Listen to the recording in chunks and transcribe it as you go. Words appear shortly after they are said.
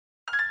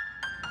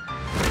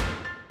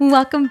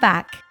Welcome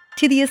back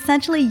to the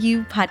Essentially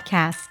You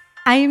podcast.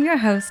 I am your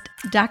host,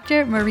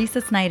 Dr.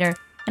 Marisa Snyder,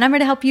 and I'm here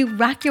to help you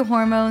rock your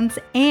hormones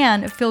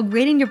and feel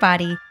great in your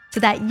body so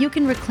that you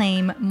can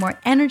reclaim more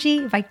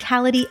energy,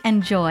 vitality,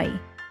 and joy,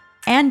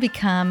 and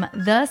become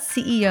the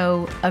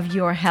CEO of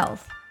your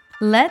health.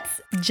 Let's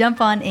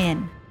jump on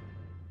in.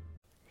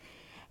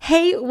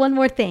 Hey, one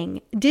more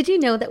thing. Did you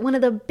know that one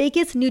of the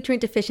biggest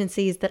nutrient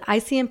deficiencies that I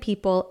see in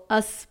people,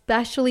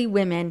 especially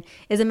women,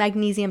 is a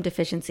magnesium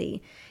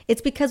deficiency?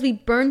 It's because we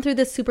burn through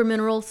this super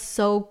mineral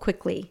so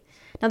quickly.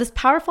 Now, this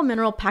powerful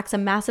mineral packs a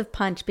massive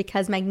punch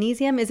because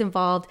magnesium is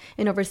involved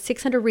in over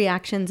 600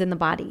 reactions in the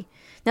body.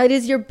 Now, it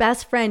is your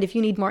best friend if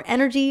you need more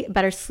energy,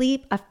 better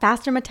sleep, a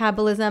faster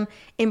metabolism,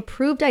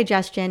 improved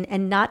digestion,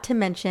 and not to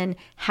mention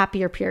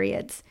happier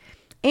periods.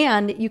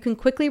 And you can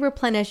quickly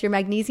replenish your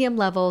magnesium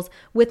levels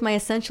with my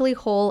Essentially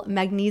Whole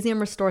Magnesium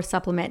Restore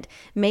supplement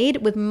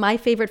made with my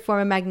favorite form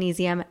of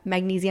magnesium,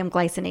 magnesium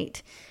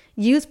glycinate.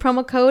 Use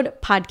promo code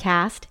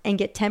PODCAST and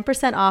get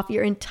 10% off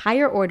your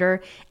entire order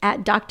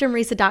at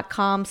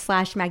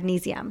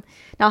drmarisa.com/magnesium.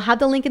 Now, I'll have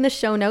the link in the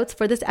show notes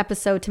for this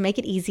episode to make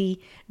it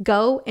easy.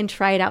 Go and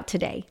try it out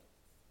today.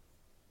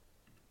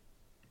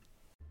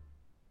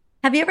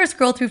 Have you ever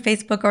scrolled through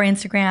Facebook or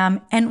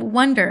Instagram and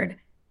wondered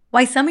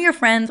why some of your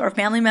friends or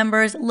family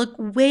members look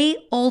way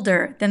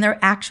older than their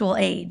actual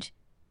age,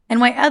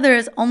 and why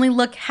others only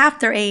look half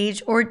their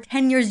age or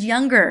 10 years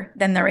younger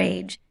than their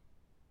age?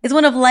 It's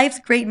one of life's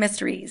great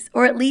mysteries,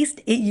 or at least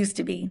it used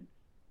to be.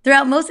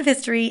 Throughout most of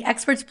history,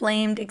 experts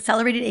blamed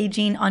accelerated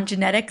aging on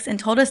genetics and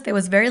told us there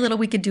was very little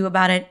we could do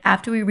about it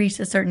after we reached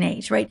a certain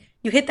age, right?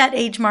 You hit that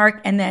age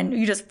mark and then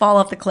you just fall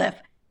off the cliff.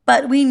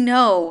 But we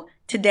know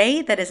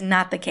today that is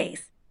not the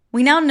case.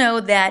 We now know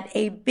that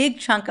a big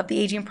chunk of the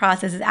aging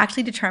process is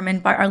actually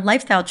determined by our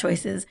lifestyle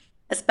choices,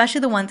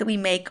 especially the ones that we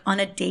make on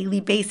a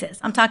daily basis.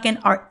 I'm talking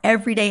our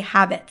everyday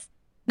habits.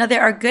 Now,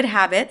 there are good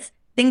habits,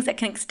 things that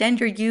can extend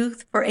your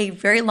youth for a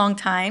very long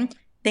time,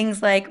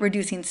 things like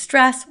reducing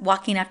stress,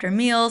 walking after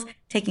meals,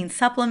 taking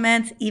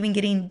supplements, even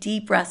getting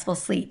deep, restful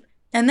sleep.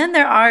 And then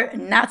there are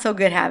not so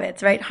good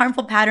habits, right?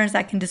 Harmful patterns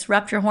that can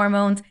disrupt your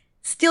hormones,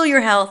 steal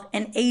your health,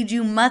 and age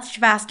you much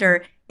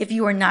faster if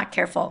you are not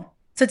careful.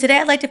 So today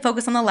I'd like to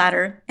focus on the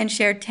latter and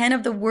share 10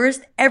 of the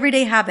worst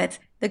everyday habits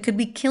that could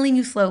be killing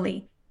you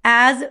slowly,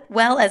 as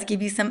well as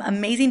give you some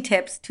amazing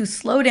tips to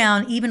slow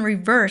down, even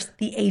reverse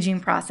the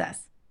aging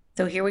process.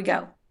 So here we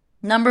go.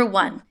 Number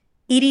 1,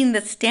 eating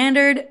the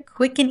standard,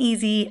 quick and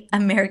easy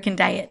American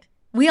diet.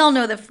 We all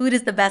know that food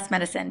is the best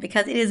medicine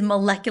because it is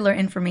molecular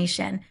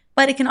information,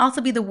 but it can also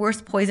be the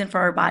worst poison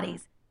for our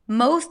bodies.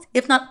 Most,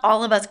 if not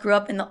all of us, grew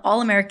up in the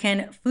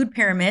all-American food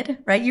pyramid,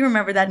 right? You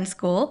remember that in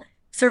school.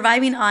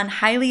 Surviving on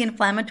highly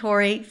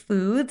inflammatory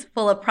foods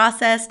full of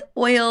processed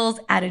oils,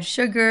 added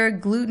sugar,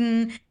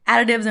 gluten,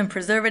 additives, and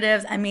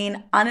preservatives. I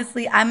mean,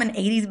 honestly, I'm an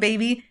 80s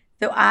baby,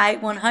 so I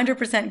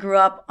 100% grew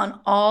up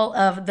on all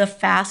of the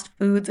fast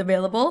foods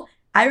available.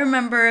 I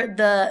remember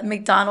the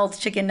McDonald's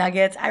chicken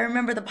nuggets. I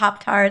remember the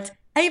Pop-Tarts.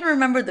 I even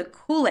remember the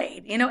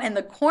Kool-Aid, and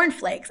the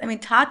cornflakes. I mean,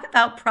 talk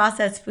about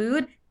processed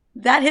food.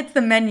 That hits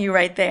the menu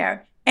right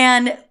there.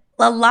 And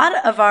a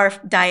lot of our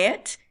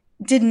diet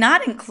did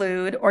not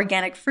include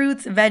organic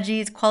fruits,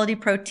 veggies, quality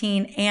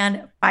protein,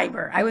 and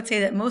fiber. I would say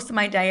that most of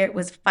my diet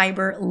was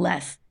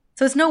fiber-less.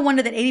 So it's no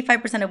wonder that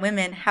 85% of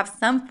women have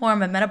some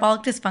form of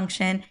metabolic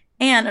dysfunction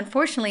and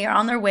unfortunately are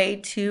on their way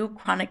to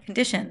chronic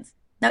conditions.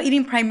 Now,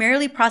 eating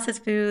primarily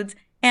processed foods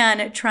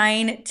and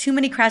trying too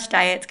many crash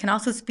diets can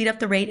also speed up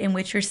the rate in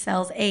which your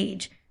cells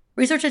age.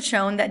 Research has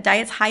shown that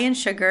diets high in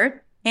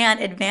sugar and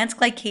advanced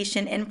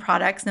glycation end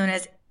products known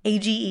as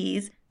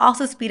AGEs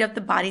also speed up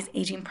the body's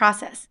aging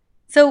process.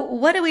 So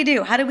what do we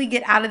do? How do we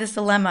get out of this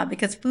dilemma?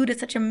 Because food is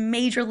such a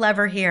major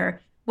lever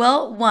here.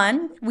 Well,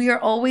 1, we are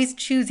always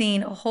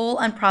choosing whole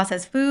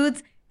unprocessed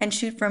foods and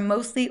shoot for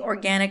mostly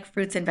organic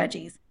fruits and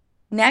veggies.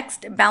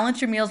 Next,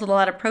 balance your meals with a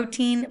lot of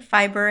protein,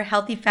 fiber,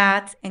 healthy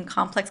fats, and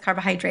complex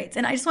carbohydrates.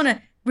 And I just want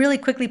to really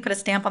quickly put a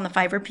stamp on the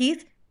fiber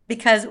piece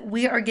because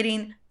we are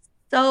getting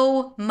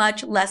so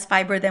much less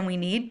fiber than we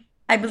need.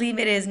 I believe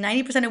it is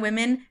 90% of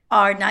women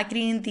are not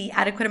getting the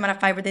adequate amount of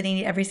fiber that they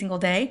need every single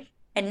day.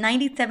 And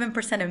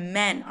 97% of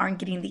men aren't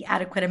getting the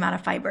adequate amount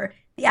of fiber.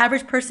 The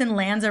average person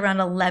lands around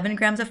 11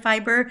 grams of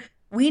fiber.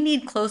 We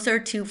need closer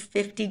to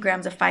 50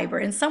 grams of fiber.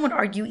 And some would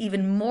argue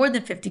even more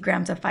than 50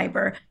 grams of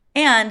fiber.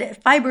 And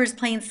fiber is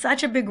playing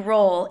such a big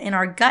role in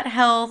our gut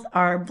health,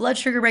 our blood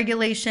sugar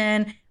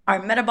regulation, our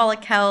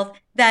metabolic health,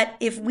 that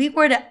if we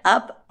were to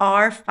up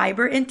our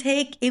fiber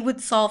intake, it would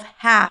solve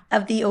half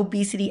of the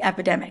obesity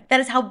epidemic. That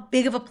is how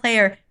big of a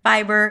player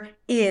fiber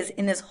is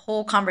in this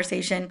whole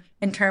conversation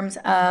in terms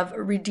of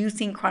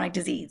reducing chronic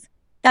disease.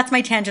 That's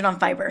my tangent on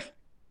fiber.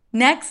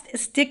 Next,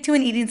 stick to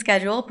an eating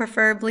schedule,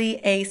 preferably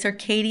a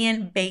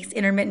circadian-based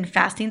intermittent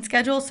fasting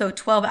schedule, so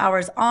 12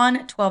 hours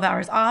on, 12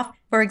 hours off.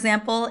 For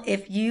example,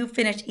 if you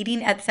finish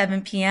eating at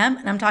 7 p.m.,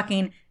 and I'm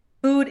talking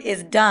food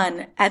is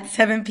done at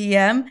 7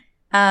 p.m.,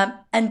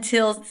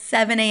 until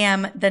 7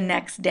 a.m. the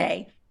next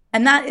day.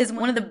 And that is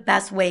one of the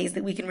best ways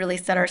that we can really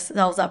set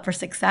ourselves up for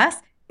success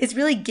is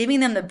really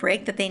giving them the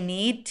break that they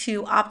need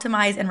to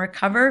optimize and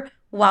recover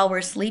while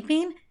we're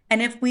sleeping.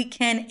 And if we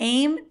can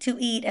aim to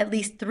eat at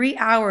least 3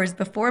 hours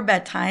before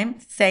bedtime,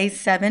 say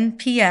 7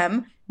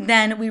 p.m.,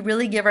 then we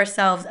really give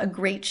ourselves a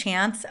great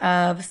chance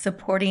of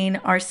supporting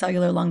our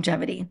cellular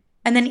longevity.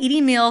 And then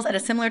eating meals at a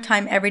similar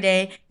time every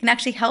day can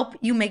actually help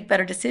you make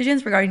better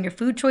decisions regarding your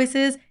food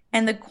choices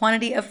and the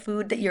quantity of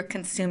food that you're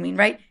consuming,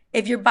 right?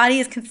 If your body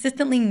is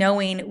consistently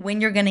knowing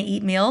when you're going to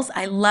eat meals,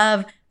 I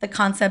love the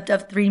concept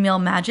of 3-meal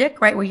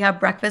magic, right? Where you have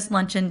breakfast,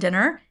 lunch, and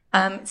dinner,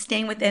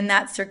 staying within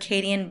that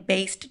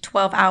circadian-based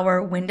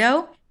 12-hour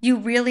window. You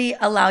really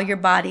allow your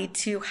body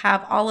to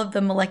have all of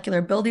the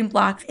molecular building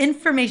blocks,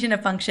 information to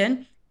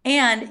function,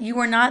 and you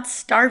are not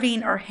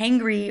starving or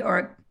hangry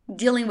or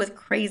dealing with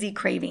crazy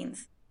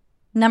cravings.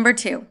 Number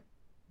 2,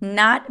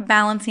 not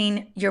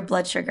balancing your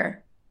blood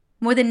sugar.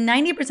 More than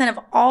 90% of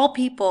all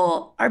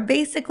people are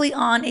basically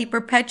on a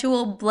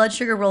perpetual blood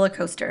sugar roller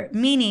coaster,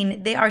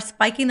 meaning they are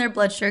spiking their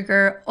blood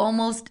sugar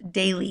almost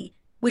daily,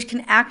 which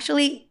can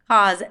actually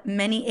cause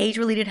many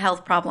age-related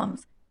health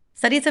problems.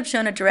 Studies have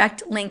shown a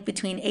direct link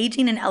between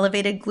aging and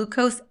elevated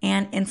glucose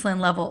and insulin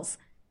levels.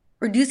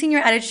 Reducing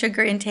your added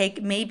sugar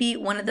intake may be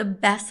one of the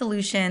best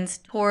solutions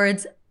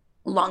towards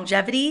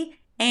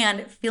longevity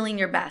and feeling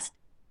your best.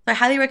 So I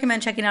highly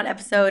recommend checking out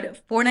episode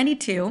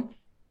 492.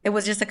 It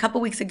was just a couple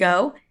weeks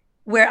ago,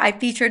 where I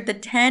featured the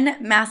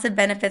 10 massive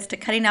benefits to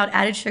cutting out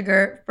added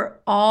sugar for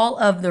all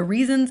of the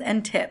reasons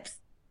and tips.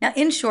 Now,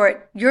 in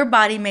short, your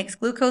body makes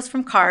glucose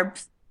from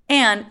carbs,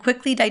 and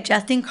quickly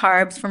digesting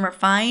carbs from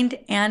refined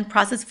and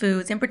processed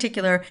foods in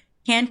particular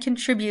can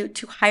contribute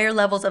to higher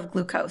levels of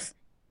glucose.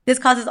 This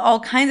causes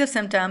all kinds of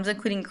symptoms,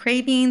 including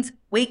cravings,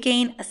 weight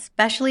gain,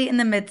 especially in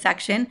the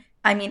midsection,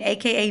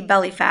 aka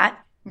belly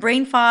fat,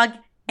 brain fog,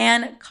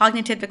 and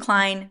cognitive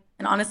decline,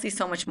 and honestly,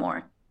 so much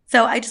more.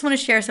 So I just want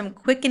to share some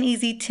quick and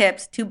easy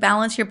tips to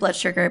balance your blood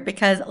sugar,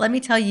 because let me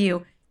tell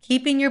you,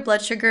 keeping your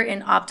blood sugar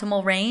in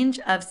optimal range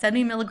of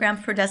 70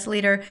 milligrams per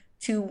deciliter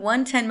to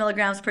 110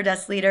 milligrams per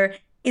deciliter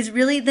is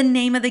really the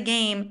name of the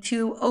game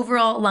to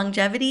overall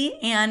longevity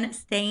and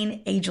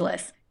staying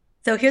ageless.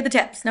 So here are the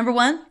tips. Number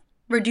 1,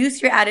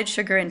 reduce your added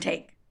sugar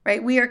intake,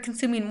 right? We are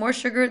consuming more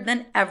sugar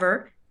than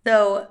ever,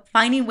 so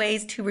finding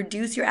ways to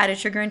reduce your added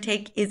sugar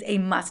intake is a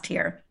must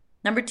here.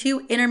 Number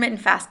 2,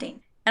 intermittent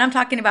fasting. And I'm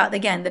talking about,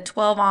 again, the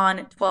 12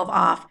 on, 12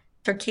 off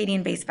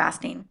circadian-based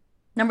fasting.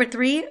 Number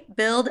 3,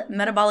 build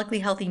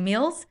metabolically healthy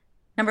meals.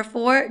 Number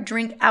 4,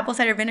 drink apple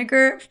cider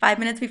vinegar 5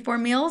 minutes before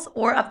meals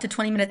or up to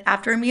 20 minutes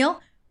after a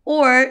meal.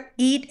 Or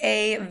eat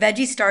a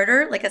veggie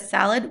starter like a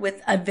salad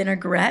with a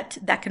vinaigrette.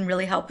 That can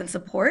really help and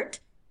support.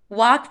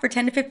 Walk for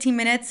 10 to 15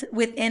 minutes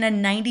within a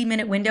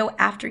 90-minute window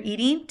after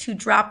eating to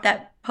drop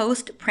that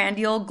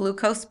postprandial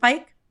glucose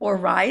spike or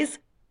rise.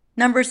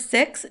 Number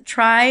 6,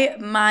 try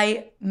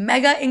my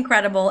mega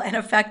incredible and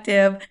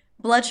effective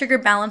blood sugar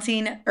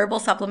balancing herbal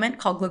supplement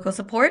called Glucose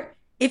Support.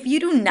 If you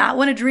do not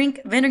want to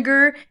drink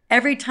vinegar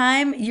every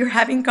time you're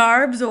having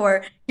carbs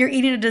or you're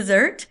eating a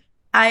dessert,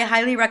 I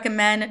highly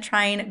recommend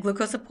trying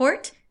Glucose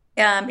Support.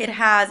 It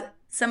has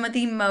some of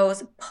the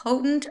most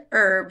potent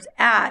herbs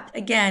at,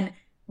 again,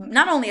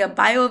 not only a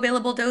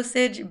bioavailable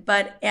dosage,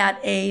 but at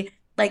a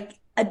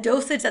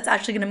dosage that's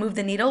actually going to move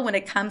the needle when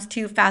it comes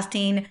to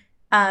fasting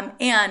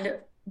and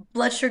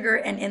blood sugar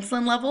and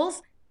insulin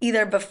levels,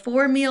 either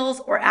before meals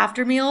or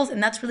after meals.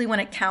 And that's really when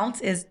it counts,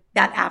 is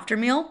that after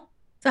meal.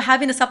 So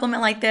having a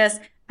supplement like this,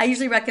 I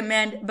usually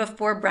recommend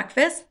before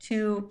breakfast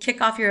to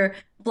kick off your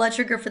blood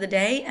sugar for the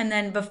day, and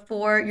then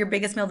before your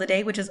biggest meal of the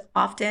day, which is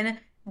often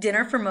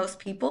dinner for most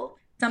people.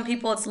 Some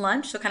people it's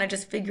lunch, so kind of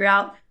just figure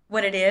out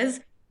what it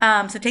is.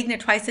 So taking it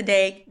twice a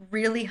day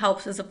really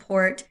helps to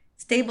support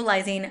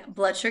stabilizing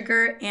blood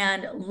sugar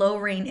and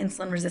lowering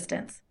insulin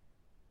resistance.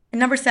 And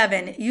number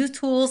 7, use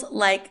tools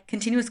like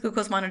continuous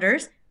glucose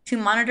monitors to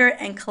monitor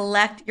and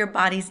collect your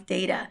body's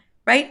data,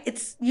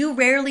 right? You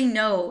rarely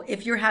know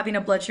if you're having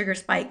a blood sugar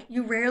spike.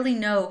 You rarely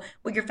know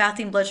what your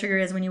fasting blood sugar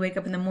is when you wake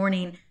up in the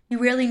morning. You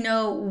rarely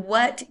know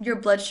what your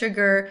blood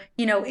sugar,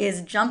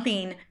 is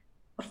jumping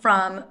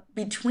from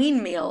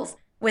between meals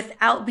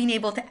without being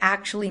able to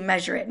actually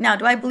measure it. Now,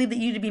 do I believe that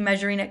you need to be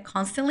measuring it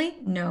constantly?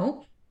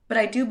 No, but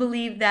I do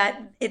believe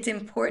that it's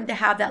important to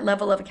have that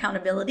level of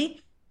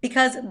accountability,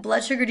 because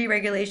blood sugar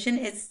deregulation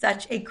is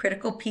such a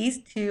critical piece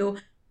to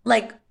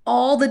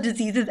all the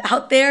diseases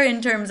out there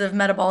in terms of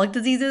metabolic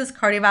diseases,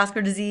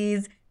 cardiovascular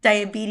disease,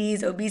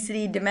 diabetes,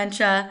 obesity,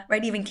 dementia,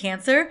 right? Even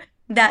cancer,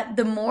 that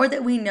the more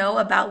that we know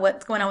about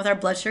what's going on with our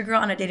blood sugar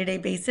on a day-to-day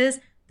basis,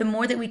 the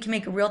more that we can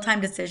make real-time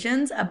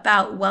decisions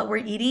about what we're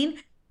eating,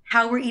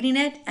 how we're eating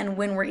it, and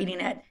when we're eating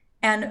it.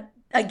 And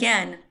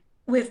again,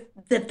 with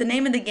the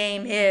name of the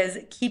game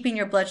is keeping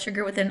your blood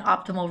sugar within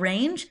optimal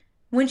range.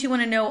 Wouldn't you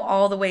want to know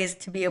all the ways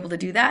to be able to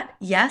do that?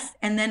 Yes.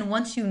 And then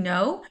once you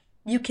know,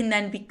 you can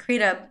then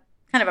create a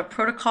kind of a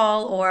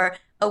protocol or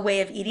a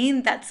way of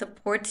eating that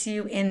supports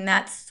you in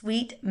that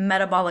sweet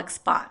metabolic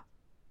spot.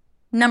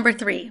 Number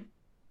 3,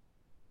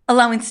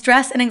 allowing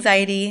stress and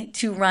anxiety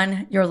to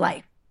run your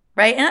life,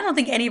 right? And I don't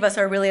think any of us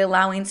are really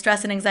allowing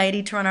stress and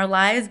anxiety to run our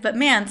lives, but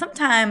man,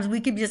 sometimes we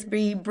could just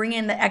be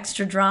bringing the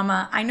extra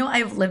drama. I know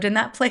I've lived in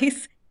that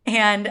place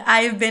and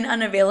I've been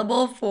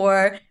unavailable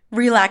for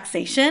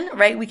relaxation,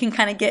 right? We can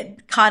kind of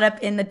get caught up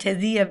in the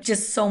tizzy of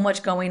just so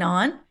much going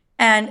on.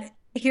 And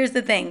here's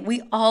the thing,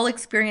 we all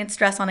experience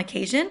stress on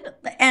occasion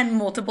and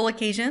multiple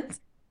occasions.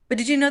 But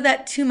did you know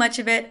that too much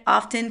of it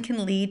often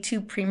can lead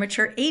to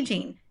premature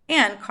aging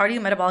and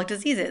cardiometabolic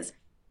diseases?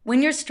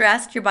 When you're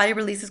stressed, your body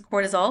releases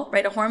cortisol,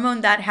 right? A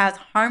hormone that has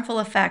harmful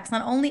effects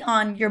not only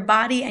on your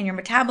body and your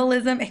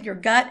metabolism and your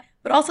gut,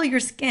 but also your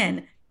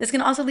skin. This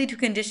can also lead to a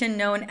condition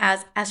known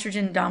as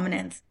estrogen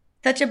dominance.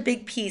 Such a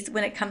big piece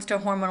when it comes to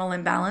hormonal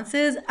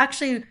imbalances.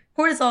 Actually,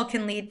 cortisol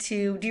can lead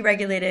to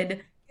deregulated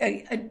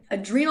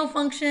adrenal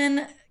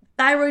function,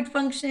 thyroid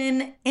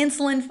function,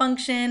 insulin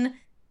function,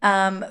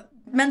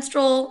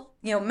 menstrual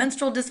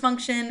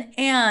dysfunction,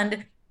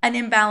 and an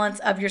imbalance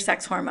of your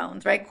sex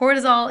hormones, right?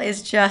 Cortisol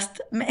is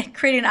just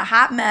creating a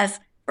hot mess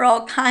for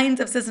all kinds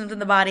of systems in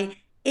the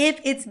body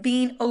if it's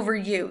being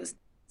overused.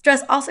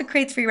 Stress also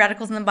creates free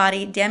radicals in the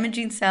body,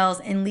 damaging cells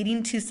and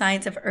leading to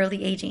signs of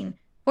early aging.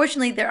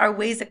 Fortunately, there are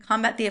ways to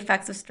combat the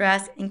effects of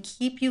stress and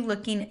keep you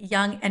looking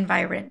young and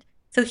vibrant.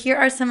 So here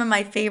are some of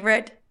my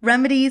favorite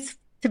remedies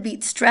to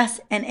beat stress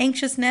and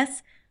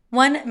anxiousness.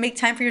 1, make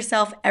time for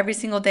yourself every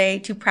single day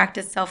to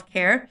practice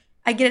self-care.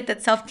 I get it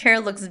that self-care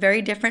looks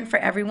very different for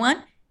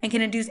everyone and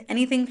can induce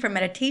anything from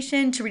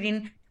meditation to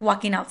reading, to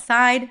walking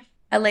outside,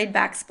 a laid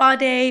back spa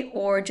day,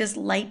 or just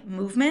light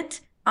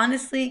movement.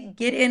 Honestly,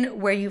 get in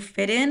where you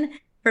fit in.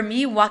 For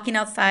me, walking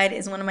outside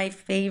is one of my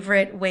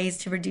favorite ways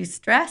to reduce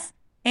stress,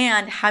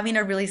 and having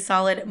a really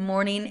solid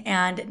morning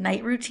and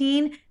night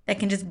routine that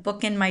can just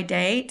bookend my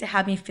day to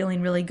have me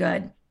feeling really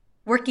good.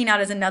 Working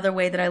out is another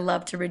way that I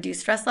love to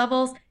reduce stress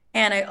levels,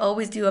 and I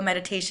always do a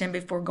meditation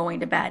before going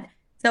to bed.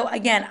 So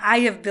again, I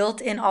have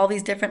built in all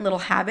these different little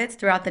habits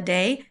throughout the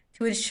day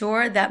to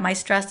ensure that my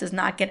stress does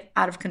not get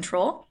out of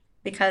control,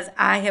 because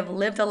I have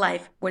lived a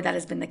life where that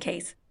has been the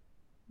case.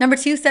 Number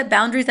 2, set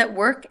boundaries at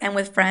work and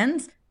with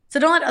friends. So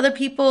don't let other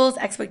people's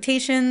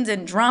expectations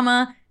and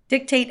drama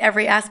dictate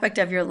every aspect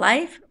of your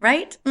life,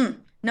 right?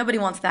 Nobody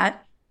wants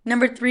that.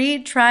 Number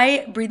 3,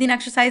 try breathing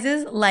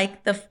exercises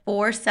like the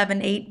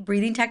 4-7-8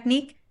 breathing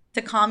technique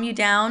to calm you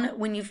down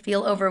when you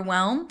feel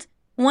overwhelmed.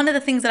 One of the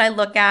things that I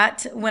look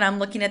at when I'm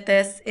looking at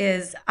this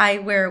is I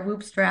wear a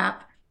Whoop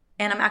strap,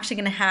 and I'm actually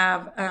going to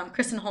have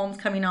Kristen Holmes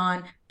coming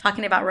on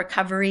talking about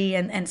recovery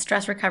and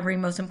stress recovery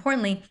most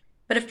importantly.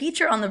 But a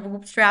feature on the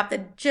Whoop strap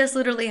that just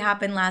literally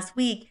happened last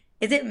week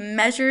is it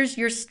measures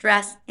your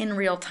stress in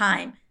real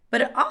time,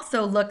 but it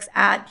also looks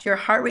at your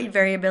heart rate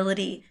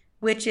variability,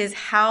 which is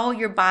how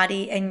your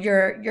body and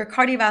your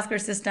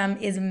cardiovascular system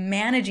is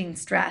managing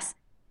stress.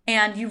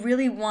 And you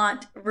really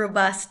want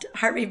robust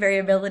heart rate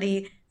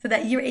variability so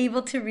that you're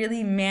able to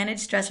really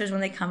manage stressors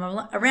when they come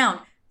around.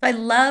 So I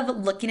love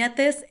looking at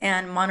this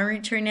and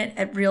monitoring it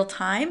at real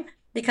time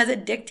because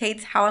it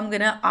dictates how I'm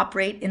going to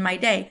operate in my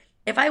day.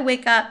 If I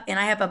wake up and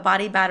I have a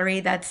body battery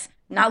that's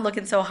not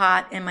looking so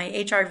hot and my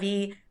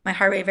HRV, my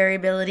heart rate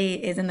variability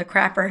is in the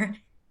crapper,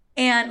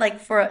 and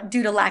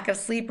due to lack of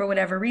sleep or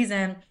whatever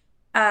reason,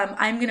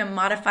 I'm going to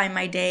modify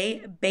my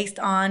day based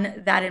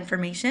on that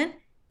information.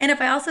 And if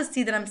I also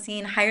see that I'm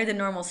seeing higher than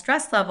normal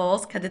stress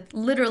levels, because it's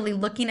literally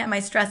looking at my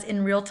stress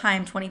in real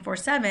time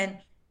 24/7,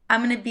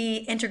 I'm going to be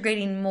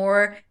integrating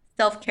more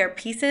self-care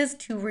pieces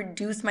to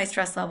reduce my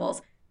stress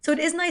levels. So it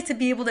is nice to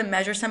be able to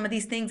measure some of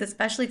these things,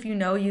 especially if you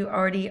know you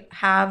already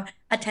have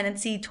a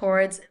tendency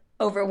towards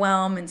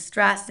overwhelm and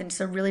stress and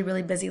just a really,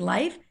 really busy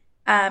life.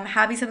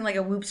 Having something like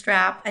a Whoop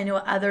strap, I know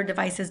other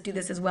devices do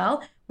this as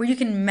well, where you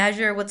can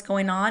measure what's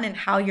going on and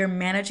how you're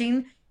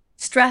managing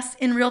stress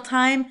in real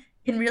time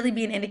can really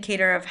be an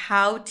indicator of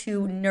how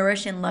to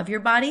nourish and love your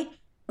body.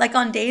 Like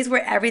on days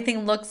where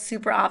everything looks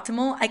super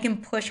optimal, I can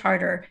push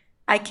harder.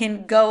 I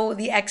can go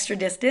the extra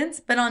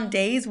distance, but on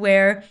days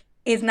where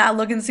it's not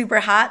looking super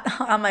hot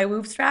on my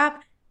Whoop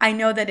strap, I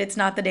know that it's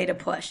not the day to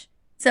push.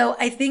 So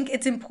I think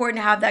it's important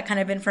to have that kind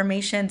of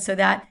information so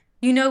that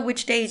you know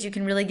which days you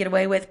can really get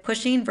away with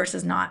pushing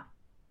versus not.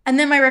 And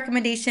then my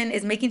recommendation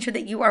is making sure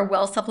that you are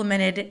well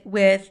supplemented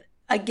with,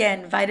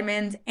 again,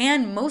 vitamins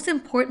and most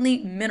importantly,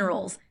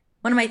 minerals.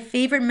 One of my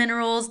favorite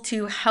minerals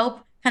to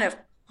help kind of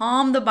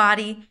calm the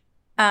body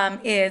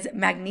is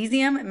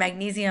magnesium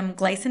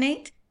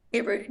glycinate.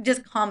 It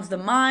just calms the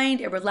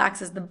mind. It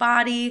relaxes the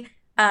body.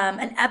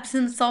 An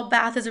Epsom salt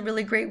bath is a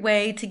really great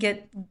way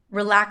to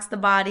relax the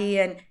body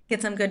and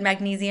get some good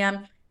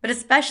magnesium. But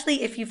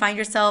especially if you find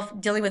yourself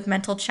dealing with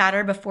mental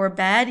chatter before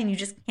bed and you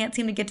just can't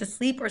seem to get to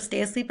sleep or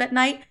stay asleep at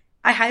night,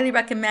 I highly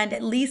recommend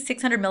at least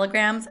 600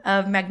 milligrams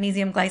of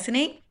magnesium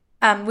glycinate,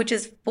 which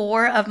is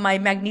 4 of my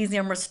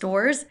magnesium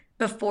restores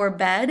before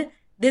bed.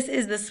 This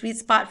is the sweet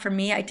spot for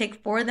me. I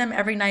take 4 of them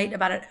every night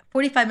about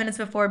 45 minutes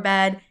before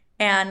bed,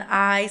 and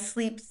I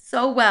sleep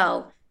so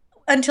well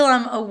until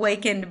I'm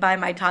awakened by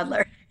my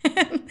toddler.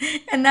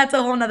 And that's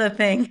a whole nother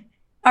thing.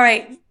 All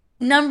right,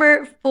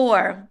 number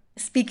 4,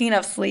 speaking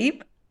of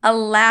sleep, a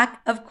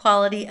lack of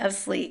quality of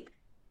sleep.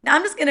 Now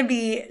I'm just going to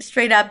be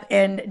straight up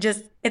and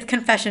just, it's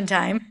confession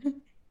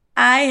time.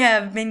 I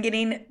have been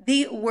getting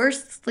the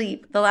worst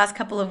sleep the last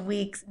couple of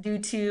weeks due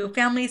to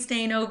family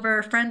staying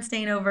over, friends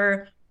staying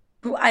over,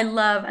 who I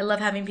love. I love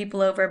having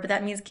people over, but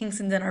that means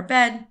Kingston's in our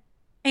bed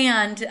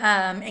and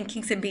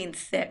Kingston being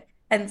sick.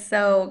 And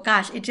so,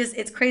 gosh,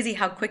 it's crazy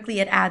how quickly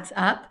it adds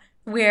up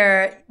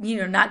where,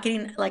 not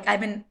getting, like,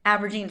 I've been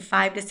averaging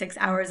 5 to 6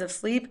 hours of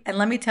sleep. And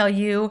let me tell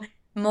you,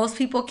 most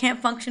people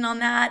can't function on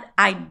that.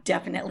 I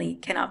definitely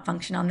cannot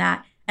function on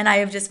that. And I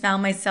have just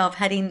found myself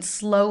heading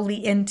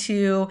slowly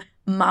into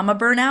mama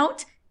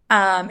burnout.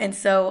 And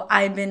so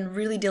I've been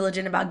really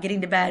diligent about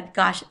getting to bed,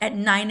 gosh, at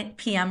 9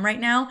 p.m. right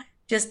now,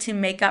 just to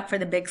make up for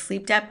the big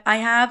sleep debt I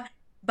have.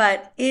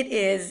 But it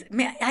is,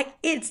 man,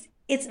 it's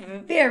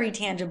very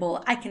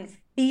tangible. I can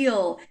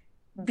feel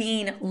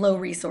being low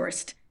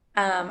resourced.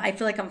 I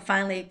feel like I'm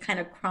finally kind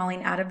of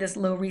crawling out of this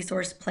low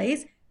resource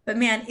place. But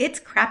man, it's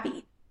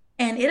crappy,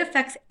 and it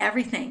affects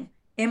everything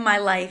in my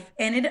life.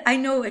 And I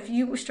know if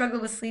you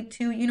struggle with sleep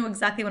too, you know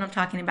exactly what I'm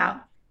talking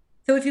about.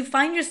 So if you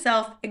find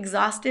yourself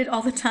exhausted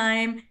all the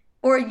time,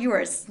 or you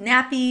are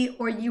snappy,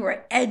 or you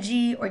are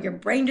edgy, or your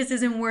brain just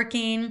isn't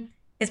working,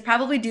 it's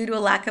probably due to a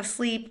lack of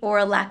sleep or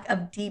a lack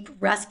of deep,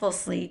 restful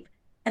sleep.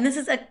 And this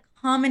is a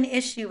common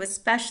issue,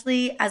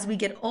 especially as we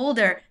get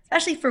older,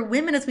 especially for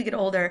women as we get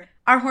older.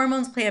 Our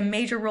hormones play a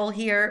major role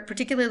here,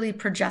 particularly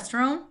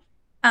progesterone.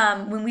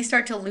 When we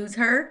start to lose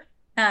her,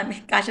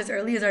 gosh, as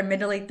early as our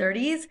mid to late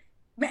 30s,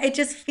 it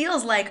just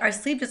feels like our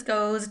sleep just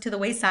goes to the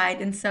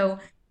wayside. And so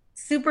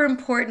super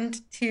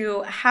important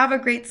to have a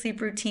great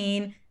sleep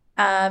routine.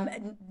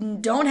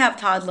 Don't have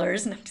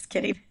toddlers. No, I'm just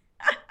kidding.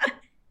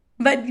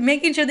 But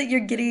making sure that you're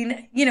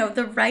getting,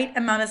 the right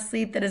amount of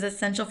sleep that is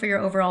essential for your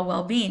overall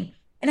well-being.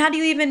 And how do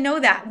you even know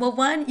that? Well,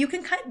 one,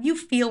 you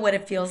feel what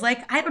it feels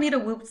like. I don't need a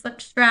Whoop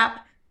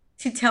strap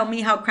to tell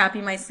me how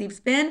crappy my sleep's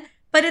been,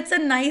 but it's a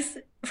nice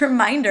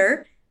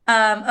reminder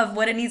of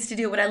what it needs to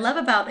do. What I love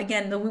about,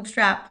 again, the Whoop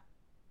strap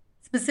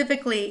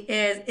specifically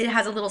is it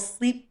has a little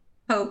sleep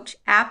coach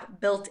app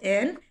built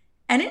in,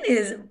 and it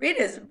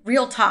is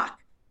real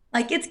talk.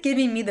 Like, it's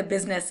giving me the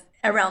business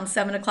around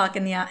 7 o'clock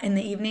in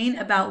the evening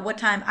about what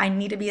time I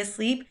need to be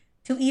asleep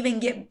to even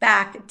get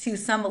back to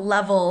some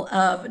level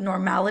of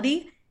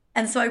normality.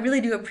 And so I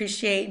really do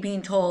appreciate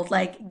being told,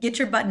 like, get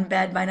your butt in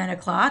bed by 9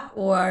 o'clock,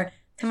 or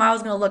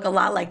tomorrow's going to look a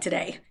lot like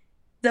today.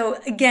 So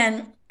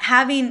again,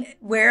 having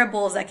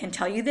wearables that can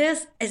tell you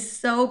this is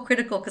so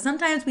critical, because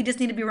sometimes we just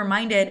need to be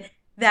reminded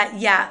that,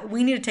 yeah,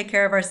 we need to take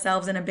care of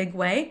ourselves in a big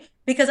way,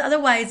 because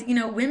otherwise,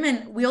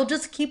 women, we'll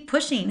just keep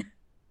pushing.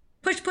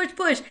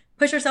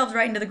 Push ourselves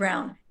right into the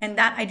ground. And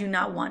that I do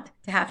not want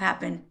to have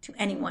happen to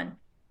anyone.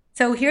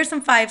 So here's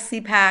some 5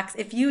 sleep hacks.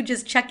 If you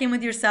just check in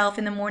with yourself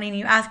in the morning and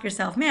you ask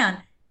yourself,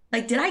 man,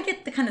 like, did I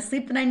get the kind of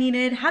sleep that I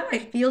needed? How do I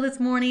feel this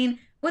morning?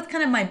 What's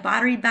kind of my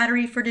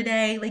battery for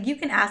today? Like, you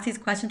can ask these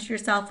questions to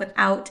yourself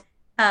without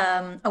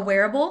a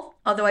wearable.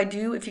 Although I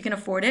do, if you can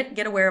afford it,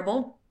 get a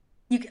wearable.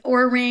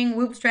 Or a ring,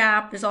 Whoop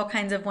strap. There's all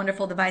kinds of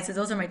wonderful devices.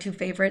 Those are my 2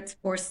 favorites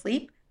for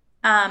sleep.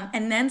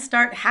 And then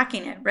start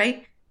hacking it,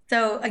 right?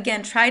 So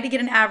again, try to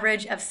get an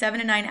average of 7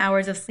 to 9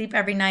 hours of sleep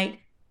every night.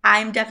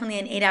 I'm definitely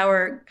an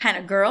 8-hour kind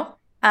of girl.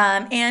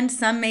 And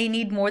some may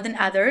need more than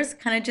others.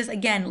 Kind of just,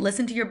 again,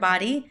 listen to your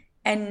body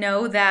and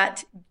know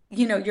that,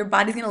 your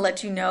body's going to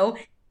let you know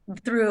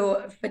through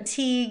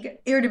fatigue,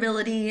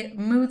 irritability,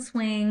 mood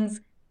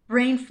swings,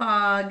 brain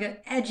fog,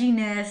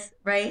 edginess,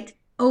 right?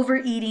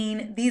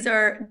 Overeating. These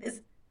are,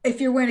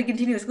 if you're wearing a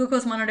continuous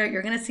glucose monitor,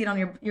 you're going to see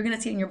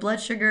it in your blood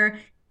sugar.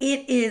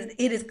 It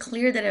is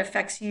clear that it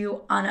affects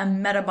you on a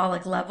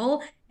metabolic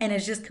level and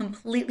is just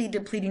completely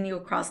depleting you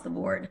across the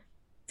board.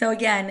 So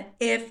again,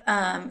 if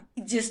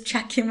just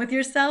check in with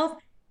yourself,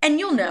 and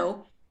you'll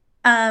know.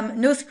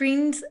 No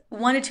screens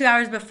 1 to 2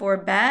 hours before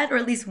bed, or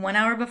at least 1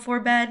 hour before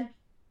bed.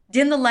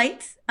 Dim the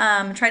lights.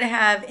 Try to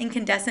have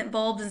incandescent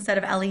bulbs instead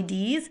of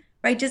LEDs,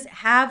 right? Just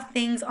have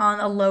things on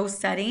a low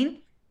setting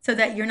so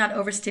that you're not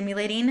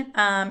overstimulating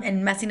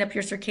and messing up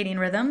your circadian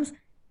rhythms.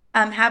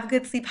 Have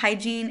good sleep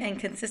hygiene and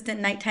consistent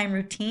nighttime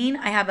routine.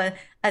 I have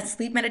a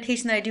sleep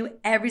meditation that I do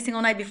every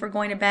single night before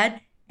going to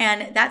bed.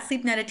 And that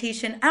sleep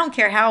meditation, I don't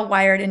care how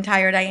wired and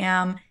tired I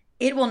am,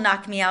 it will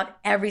knock me out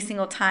every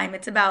single time.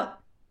 It's about,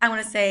 I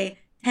want to say,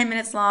 10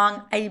 minutes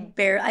long.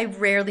 I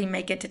rarely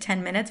make it to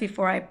 10 minutes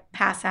before I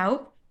pass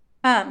out.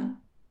 And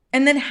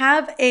then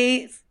have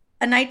a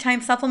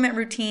nighttime supplement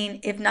routine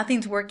if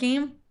nothing's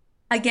working.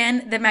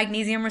 Again, the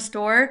Magnesium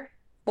Restore,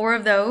 4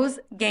 of those,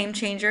 game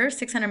changer,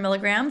 600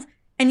 milligrams.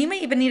 And you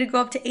may even need to go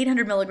up to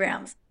 800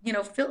 milligrams.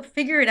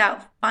 Figure it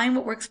out. Find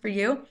what works for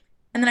you.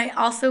 And then I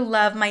also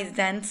love my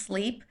Zen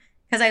Sleep,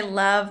 because I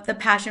love the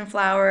passion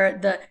flower.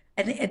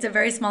 I think it's a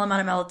very small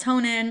amount of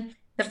melatonin,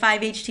 the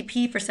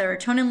 5-HTP for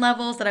serotonin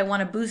levels that I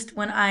want to boost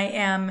when I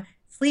am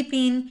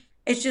sleeping.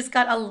 It's just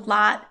got a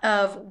lot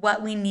of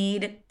what we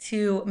need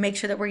to make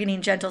sure that we're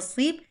getting gentle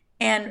sleep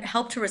and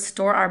help to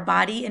restore our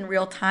body in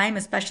real time,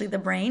 especially the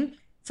brain.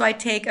 So I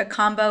take a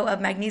combo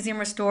of Magnesium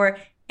Restore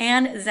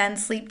and Zen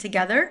Sleep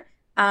together.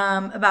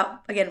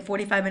 About, again,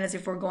 45 minutes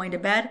before going to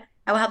bed.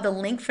 I will have the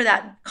link for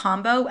that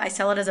combo. I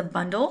sell it as a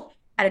bundle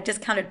at a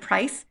discounted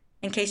price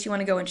in case you want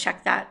to go and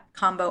check that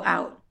combo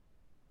out.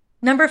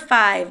 Number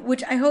 5,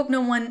 which I hope no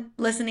one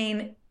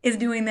listening is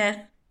doing this,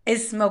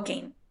 is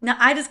smoking. Now,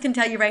 I just can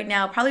tell you right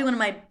now, probably one of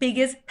my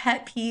biggest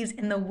pet peeves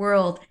in the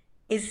world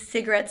is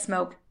cigarette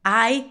smoke.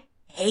 I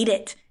hate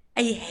it.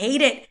 I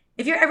hate it.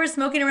 If you're ever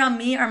smoking around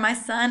me or my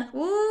son,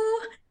 ooh,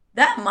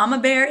 that mama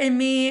bear in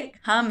me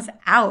comes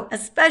out,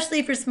 especially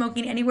if you're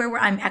smoking anywhere where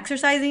I'm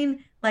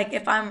exercising, like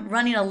if I'm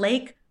running a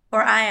lake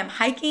or I am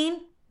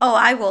hiking. Oh,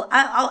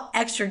 I'll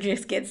extra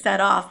just get set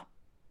off.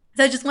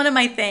 So it's just one of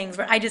my things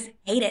where I just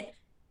hate it.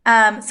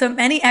 So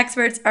many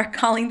experts are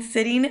calling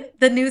sitting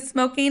the new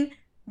smoking,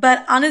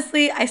 but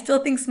honestly, I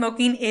still think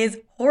smoking is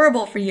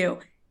horrible for you.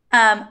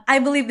 I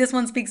believe this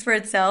one speaks for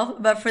itself,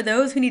 but for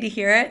those who need to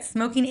hear it,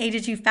 smoking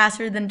ages you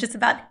faster than just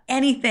about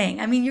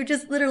anything. I mean, you're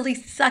just literally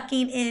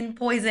sucking in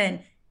poison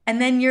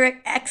and then you're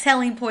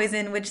exhaling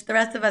poison, which the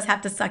rest of us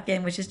have to suck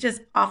in, which is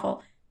just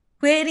awful.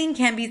 Quitting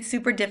can be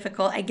super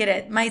difficult. I get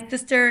it. My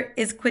sister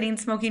is quitting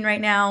smoking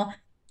right now.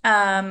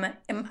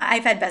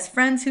 I've had best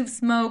friends who've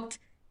smoked.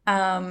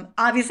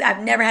 Obviously,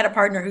 I've never had a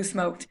partner who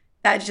smoked.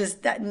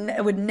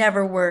 It would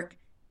never work.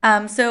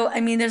 So,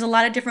 I mean, there's a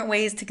lot of different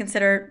ways to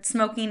consider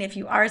smoking if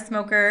you are a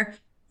smoker.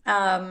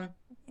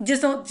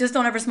 Just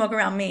don't ever smoke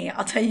around me.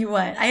 I'll tell you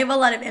what. I have a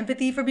lot of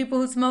empathy for people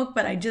who smoke,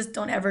 but I just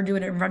don't ever do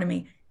it in front of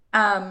me.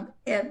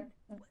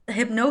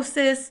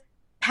 Hypnosis,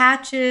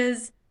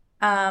 patches,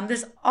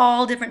 there's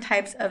all different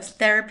types of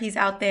therapies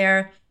out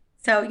there.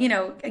 So,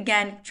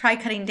 again, try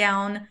cutting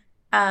down.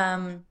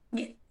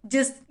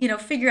 Just,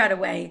 figure out a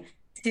way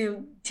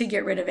to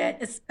get rid of it,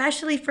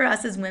 especially for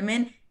us as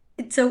women.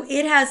 So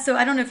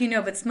I don't know if you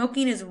know, but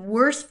smoking is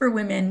worse for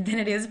women than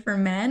it is for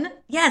men.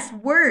 Yes,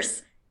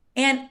 worse.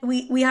 And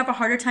we have a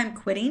harder time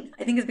quitting.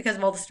 I think it's because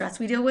of all the stress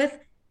we deal with.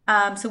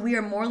 So we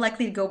are more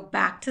likely to go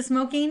back to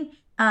smoking.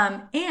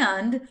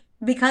 And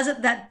because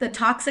of that, the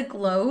toxic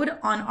load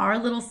on our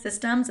little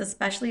systems,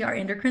 especially our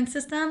endocrine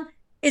system,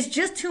 is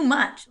just too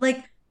much.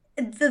 Like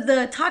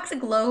the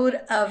toxic load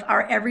of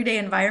our everyday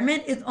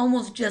environment is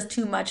almost just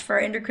too much for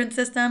our endocrine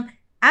system.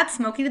 Add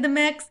smoking to the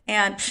mix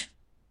and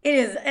it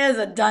is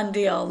a done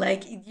deal.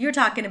 Like you're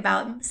talking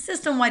about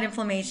system-wide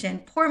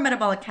inflammation, poor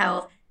metabolic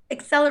health,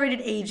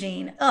 accelerated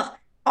aging,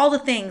 all the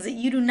things that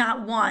you do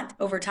not want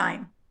over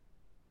time.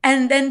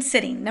 And then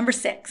sitting, number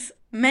 6.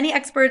 Many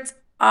experts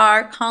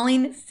are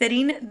calling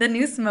sitting the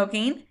new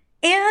smoking.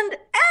 And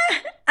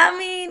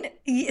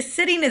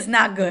sitting is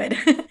not good.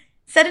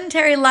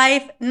 Sedentary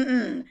life,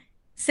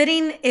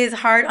 Sitting is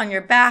hard on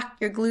your back,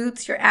 your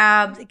glutes, your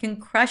abs. It can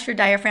crush your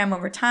diaphragm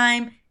over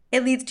time.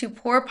 It leads to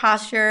poor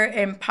posture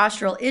and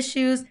postural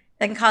issues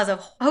that can cause a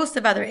host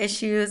of other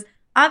issues.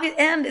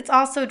 And it's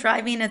also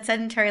driving a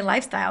sedentary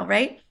lifestyle,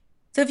 right?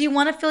 So if you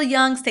want to feel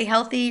young, stay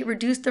healthy,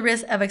 reduce the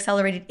risk of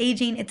accelerated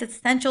aging, it's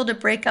essential to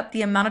break up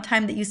the amount of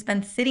time that you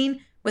spend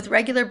sitting with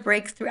regular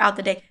breaks throughout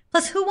the day.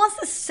 Plus, who wants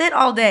to sit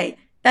all day?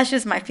 That's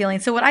just my feeling.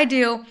 So what I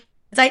do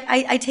is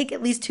I take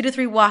at least 2 to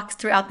 3 walks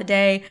throughout the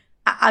day.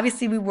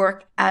 Obviously,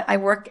 I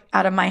work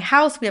out of my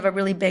house. We have a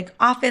really big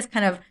office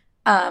kind of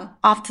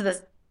off to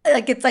the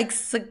it's like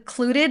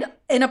secluded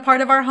in a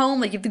part of our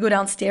home. Like you have to go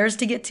downstairs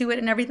to get to it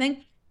and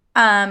everything.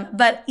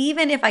 But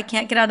even if I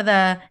can't get out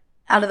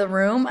of the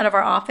room, out of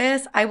our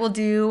office, I will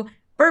do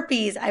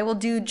burpees. I will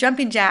do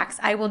jumping jacks.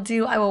 I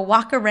will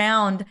walk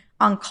around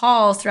on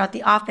calls throughout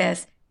the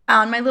office.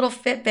 My little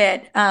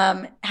Fitbit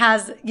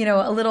has,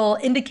 a little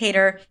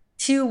indicator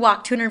to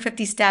walk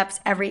 250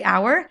 steps every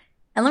hour.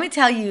 And let me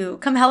tell you,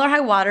 come hell or high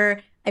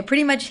water, I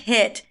pretty much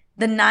hit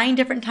the 9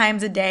 different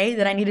times a day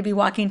that I need to be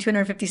walking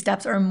 250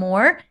 steps or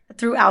more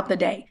throughout the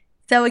day.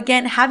 So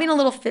again, having a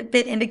little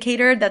Fitbit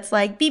indicator that's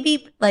like beep,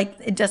 beep, like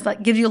it just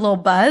like gives you a little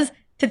buzz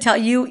to tell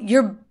you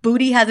your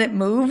booty hasn't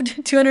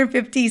moved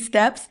 250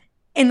 steps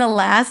in the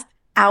last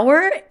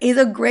hour is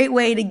a great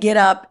way to get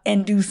up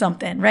and do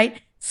something,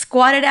 right?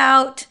 Squat it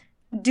out,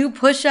 do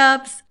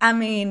push-ups,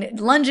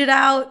 lunge it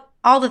out,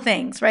 all the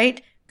things, right?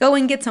 Go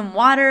and get some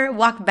water,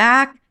 walk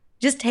back,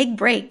 just take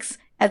breaks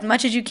as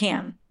much as you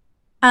can.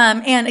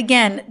 And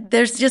again,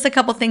 there's just a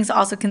couple things to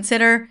also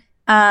consider.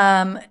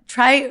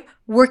 Try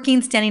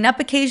working standing up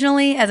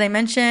occasionally, as I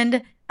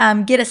mentioned.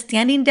 Get a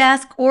standing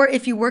desk, or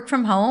if you work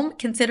from home,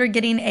 consider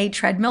getting a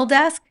treadmill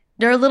desk.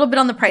 They're a little bit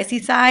on the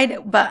pricey side,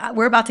 but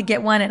we're about to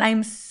get one, and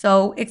I'm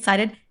so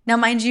excited. Now,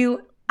 mind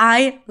you,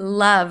 I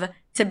love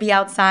to be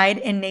outside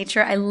in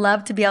nature. I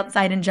love to be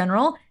outside in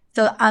general.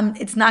 So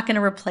it's not going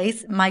to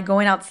replace my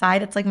going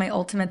outside. It's like my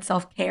ultimate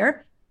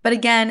self-care. But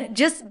again,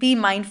 just be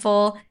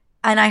mindful.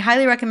 And I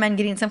highly recommend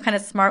getting some kind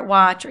of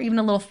smartwatch or even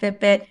a little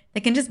Fitbit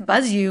that can just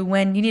buzz you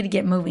when you need to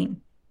get moving.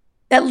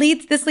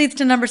 This leads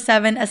to number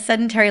 7, a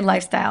sedentary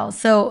lifestyle.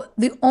 So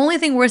the only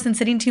thing worse than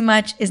sitting too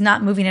much is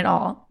not moving at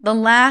all. The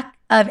lack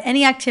of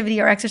any activity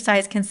or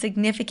exercise can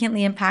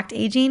significantly impact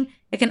aging.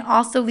 It can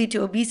also lead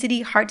to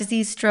obesity, heart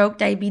disease, stroke,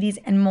 diabetes,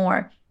 and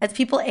more. As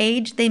people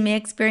age, they may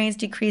experience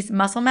decreased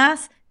muscle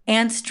mass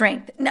and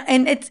strength.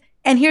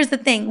 And here's the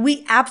thing,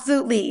 we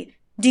absolutely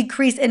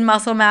decrease in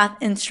muscle mass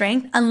and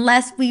strength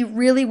unless we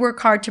really work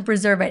hard to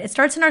preserve it. It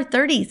starts in our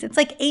 30s. It's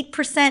like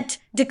 8%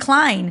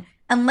 decline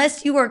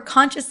unless you are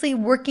consciously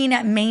working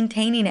at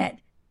maintaining it.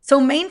 So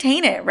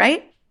maintain it,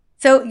 right?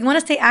 So you want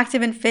to stay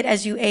active and fit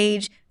as you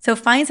age. So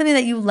find something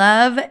that you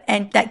love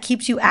and that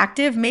keeps you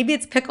active. Maybe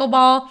it's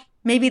pickleball,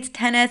 maybe it's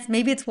tennis,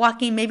 maybe it's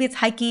walking, maybe it's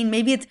hiking,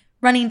 maybe it's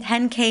running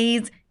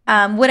 10Ks,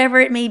 whatever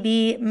it may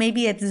be.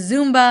 Maybe it's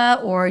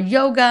Zumba or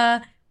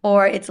yoga,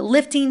 or it's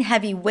lifting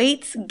heavy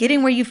weights,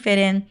 getting where you fit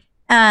in.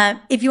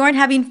 If you aren't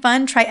having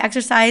fun, try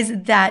exercise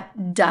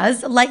that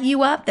does light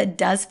you up, that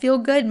does feel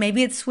good.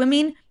 Maybe it's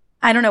swimming.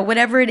 I don't know,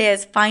 whatever it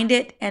is, find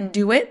it and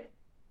do it.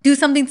 Do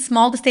something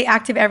small to stay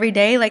active every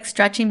day, like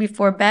stretching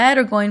before bed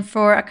or going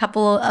for a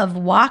couple of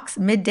walks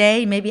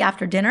midday, maybe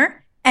after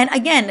dinner. And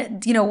again,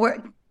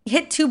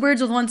 hit two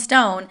birds with one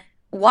stone.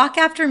 Walk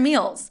after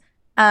meals.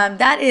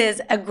 That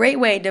is a great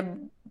way to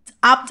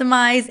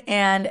optimize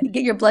and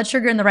get your blood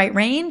sugar in the right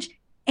range.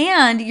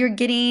 And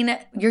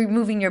you're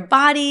moving your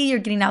body, you're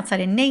getting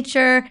outside in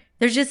nature.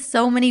 There's just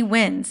so many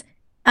wins.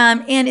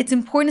 And it's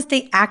important to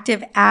stay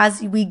active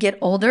as we get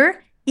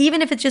older,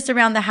 even if it's just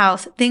around the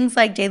house. Things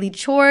like daily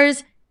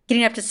chores,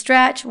 getting up to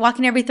stretch,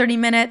 walking every 30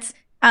 minutes,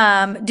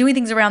 doing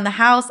things around the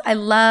house. I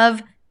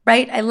love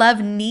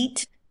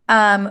neat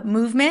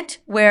movement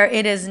where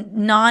it is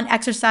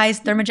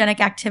non-exercise thermogenic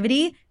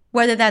activity,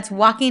 whether that's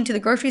walking to the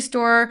grocery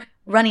store,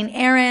 running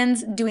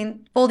errands,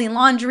 folding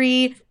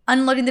laundry,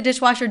 unloading the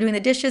dishwasher, doing the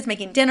dishes,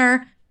 making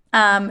dinner,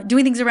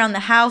 doing things around the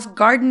house,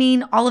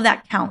 gardening, all of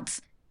that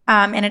counts.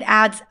 And it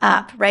adds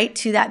up, right,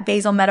 to that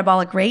basal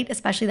metabolic rate,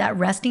 especially that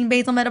resting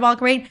basal metabolic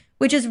rate,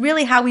 which is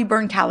really how we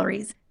burn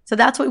calories. So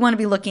that's what we want to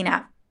be looking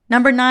at.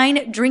 Number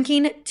 9,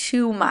 drinking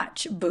too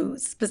much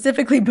booze,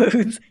 specifically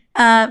booze.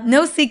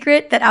 No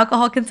secret that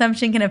alcohol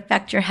consumption can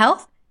affect your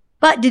health,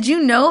 but did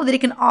you know that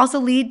it can also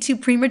lead to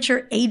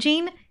premature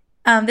aging?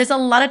 There's a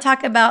lot of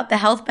talk about the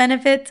health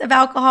benefits of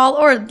alcohol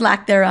or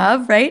lack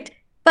thereof, right?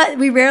 But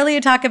we rarely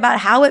talk about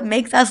how it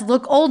makes us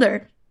look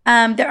older.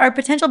 There are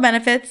potential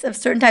benefits of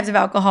certain types of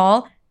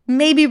alcohol,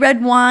 maybe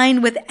red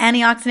wine with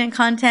antioxidant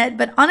content,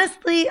 but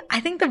honestly,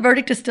 I think the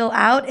verdict is still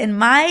out. And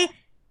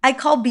I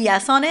call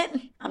BS on it.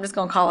 I'm just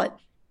going to call it.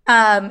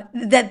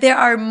 That there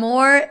are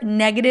more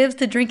negatives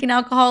to drinking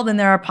alcohol than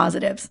there are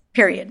positives,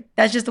 period.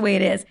 That's just the way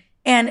it is.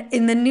 And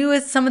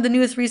in some of the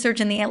newest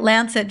research in the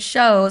Lancet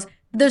shows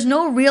there's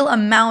no real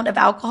amount of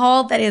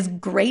alcohol that is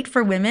great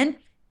for women.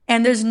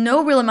 And there's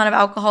no real amount of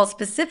alcohol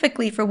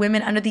specifically for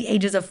women under the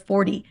ages of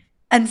 40.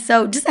 And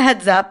so just a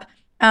heads up,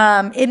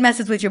 it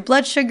messes with your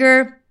blood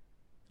sugar,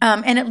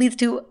 and it leads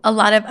to a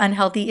lot of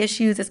unhealthy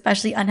issues,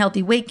 especially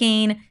unhealthy weight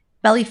gain,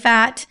 belly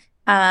fat.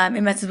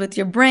 It messes with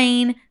your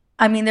brain.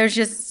 I mean, there's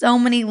just so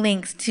many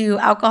links to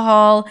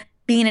alcohol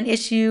being an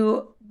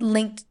issue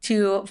linked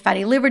to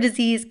fatty liver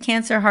disease,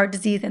 cancer, heart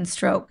disease, and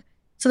stroke.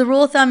 So the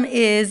rule of thumb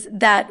is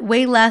that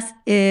way less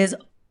is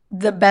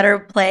the better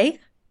play.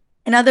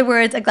 In other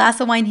words, a glass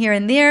of wine here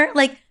and there,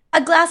 like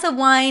a glass of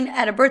wine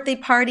at a birthday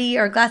party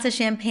or a glass of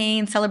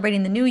champagne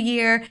celebrating the new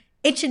year,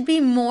 it should be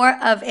more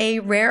of a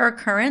rare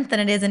occurrence than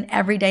it is an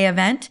everyday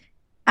event.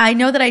 I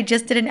know that I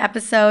just did an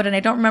episode, and I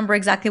don't remember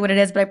exactly what it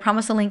is, but I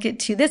promise to link it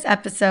to this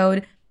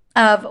episode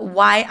of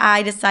why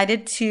I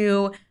decided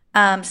to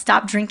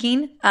stop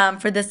drinking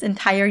for this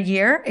entire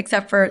year,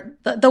 except for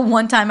the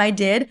one time I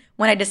did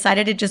when I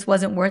decided it just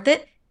wasn't worth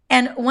it.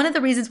 And one of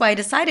the reasons why I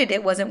decided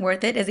it wasn't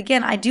worth it is,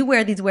 again, I do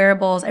wear these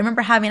wearables. I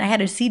remember I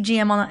had a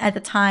CGM on at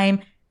the time,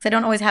 because I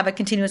don't always have a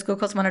continuous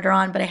glucose monitor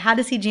on, but I had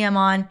a CGM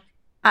on.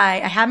 I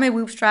had my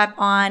Whoop strap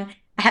on.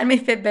 I had my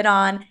Fitbit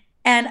on.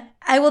 And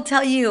I will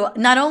tell you,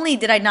 not only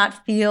did I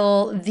not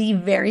feel the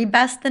very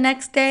best the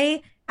next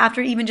day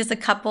after even just a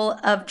couple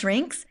of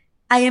drinks,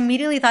 I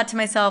immediately thought to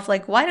myself,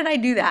 like, why did I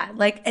do that?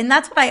 Like, and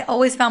that's what I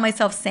always found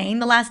myself saying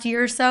the last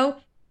year or so.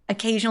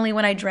 Occasionally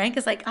when I drank,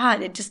 it's like,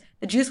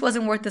 the juice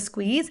wasn't worth the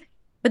squeeze.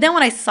 But then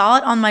when I saw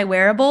it on my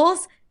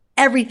wearables,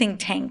 everything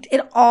tanked.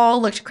 It all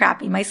looked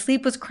crappy. My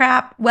sleep was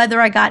crap, whether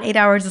I got 8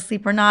 hours of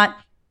sleep or not.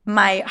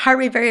 My heart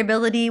rate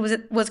variability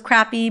was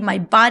crappy. My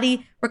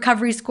body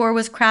recovery score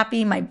was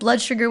crappy. My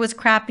blood sugar was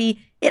crappy.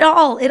 It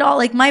all,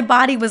 like my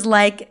body was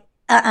like,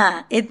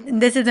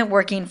 this isn't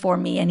working for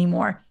me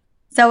anymore.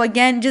 So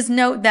again, just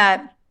note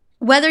that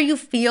whether you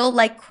feel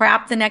like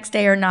crap the next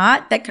day or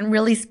not, that can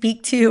really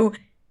speak to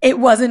it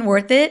wasn't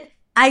worth it.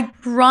 I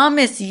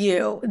promise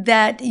you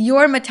that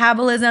your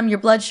metabolism, your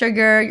blood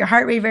sugar, your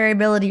heart rate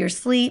variability, your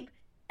sleep,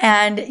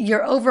 and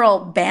your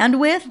overall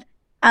bandwidth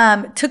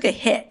took a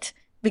hit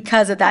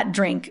because of that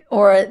drink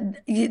or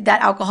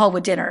that alcohol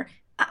with dinner.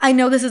 I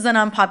know this is an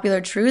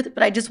unpopular truth,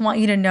 but I just want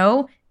you to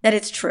know that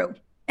it's true.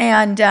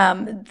 And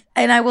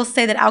I will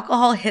say that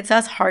alcohol hits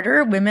us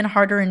harder, women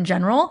harder in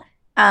general.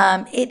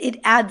 It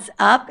adds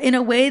up in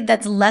a way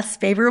that's less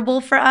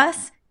favorable for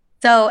us.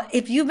 So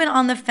if you've been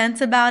on the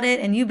fence about it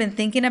and you've been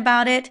thinking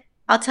about it,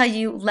 I'll tell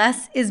you,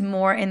 less is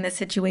more in this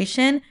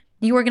situation.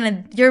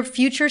 Your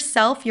future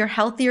self, your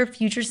healthier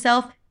future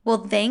self will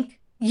thank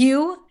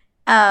you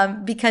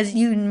because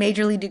you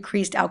majorly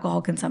decreased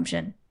alcohol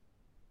consumption.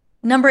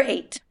 Number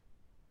 8,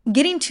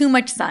 getting too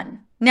much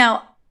sun.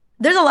 Now,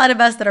 there's a lot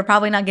of us that are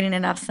probably not getting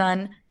enough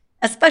sun,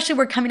 especially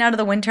we're coming out of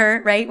the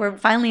winter, right? We're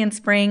finally in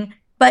spring.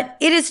 But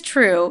it is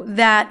true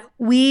that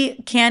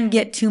we can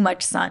get too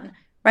much sun,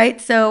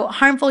 right? So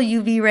harmful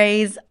UV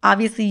rays,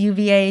 obviously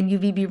UVA and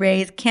UVB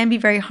rays can be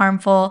very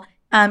harmful.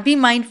 Be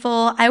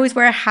mindful. I always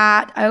wear a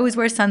hat. I always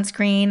wear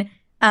sunscreen.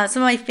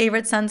 Some of my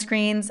favorite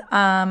sunscreens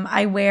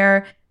I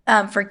wear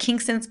for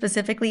Kingston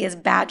specifically is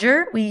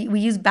Badger. We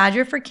use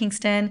Badger for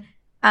Kingston.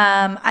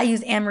 I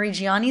use Anne Marie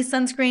Gianni's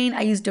sunscreen.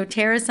 I use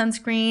doTERRA's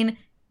sunscreen.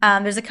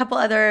 There's a couple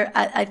other,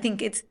 I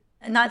think it's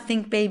not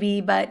Think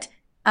Baby, but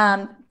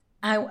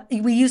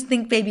we use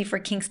Think Baby for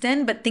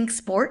Kingston, but Think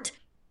Sport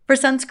for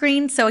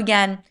sunscreen. So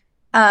again,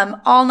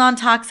 all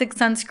non-toxic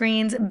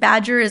sunscreens.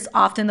 Badger is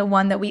often the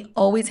one that we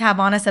always have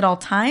on us at all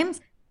times,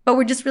 but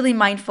we're just really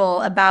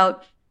mindful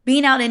about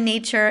being out in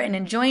nature and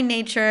enjoying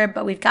nature.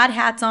 But we've got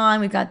hats on,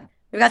 we've got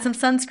some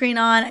sunscreen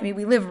on. I mean,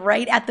 we live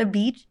right at the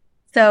beach,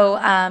 so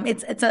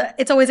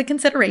it's always a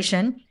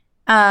consideration.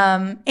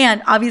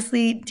 And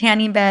obviously,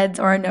 tanning beds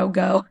are a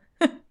no-go,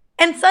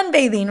 and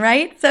sunbathing,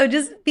 right? So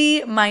just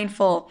be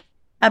mindful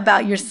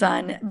about your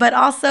sun, but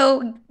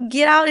also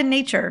get out in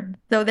nature.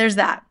 So there's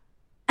that.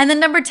 And then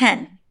number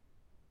 10,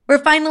 we're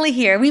finally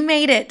here. We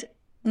made it.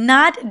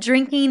 Not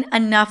drinking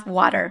enough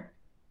water.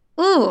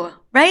 Ooh,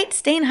 right?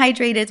 Staying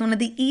hydrated is one of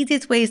the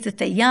easiest ways to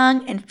stay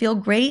young and feel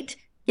great,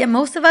 yet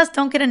most of us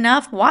don't get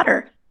enough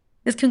water.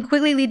 This can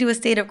quickly lead to a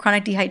state of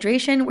chronic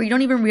dehydration where you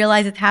don't even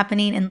realize it's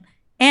happening,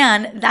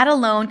 and that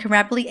alone can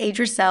rapidly age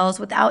your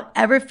cells without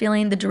ever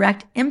feeling the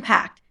direct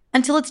impact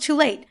until it's too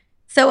late.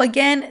 So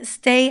again,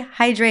 stay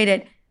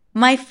hydrated.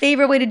 My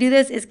favorite way to do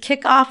this is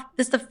kick off.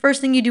 This is the first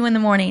thing you do in the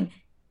morning.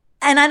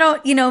 And I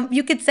don't,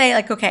 you could say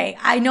like, okay,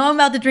 I know I'm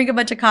about to drink a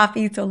bunch of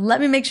coffee, so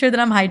let me make sure that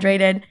I'm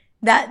hydrated.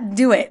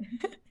 Do it.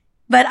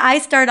 But I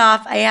start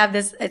off, I have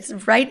this, it's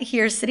right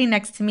here sitting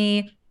next to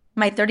me,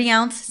 my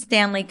 30-ounce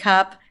Stanley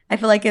cup. I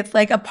feel like it's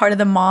like a part of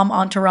the mom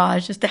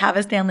entourage just to have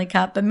a Stanley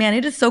cup. But man,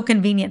 it is so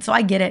convenient. So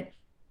I get it.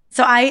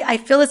 So I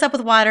fill this up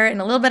with water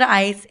and a little bit of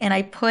ice, and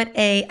I put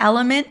a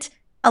Element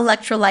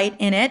electrolyte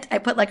in it. I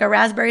put like a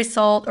raspberry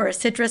salt or a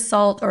citrus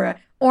salt or an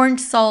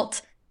orange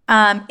salt,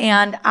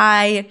 and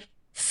I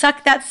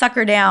suck that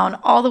sucker down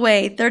all the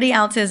way, 30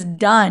 ounces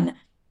done,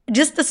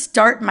 just to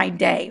start my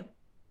day.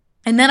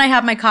 And then I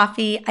have my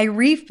coffee. I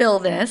refill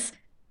this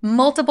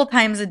multiple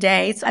times a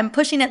day. So I'm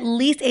pushing at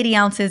least 80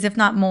 ounces, if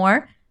not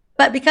more.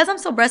 But because I'm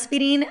still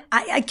breastfeeding,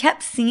 I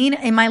kept seeing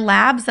in my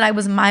labs that I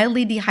was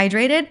mildly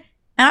dehydrated.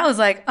 And I was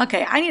like,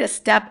 okay, I need to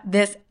step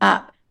this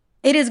up.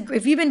 It is,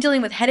 if you've been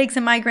dealing with headaches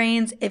and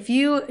migraines, if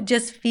you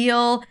just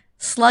feel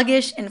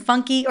sluggish and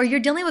funky, or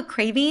you're dealing with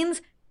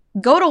cravings,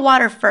 go to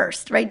water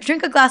first, right?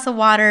 Drink a glass of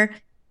water.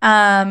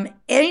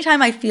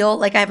 Anytime I feel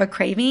like I have a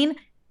craving,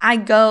 I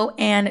go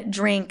and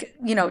drink,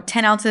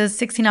 10 ounces,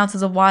 16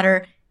 ounces of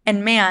water.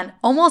 And man,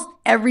 almost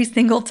every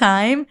single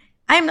time,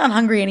 I'm not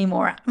hungry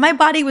anymore. My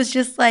body was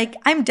just like,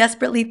 I'm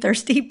desperately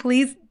thirsty.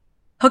 Please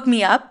hook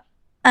me up.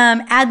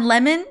 Add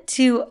lemon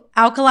to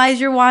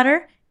alkalize your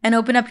water and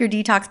open up your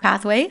detox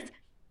pathways.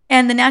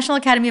 And the National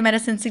Academy of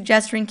Medicine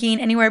suggests drinking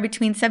anywhere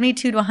between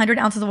 72 to 100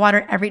 ounces of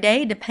water every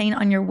day, depending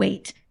on your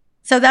weight.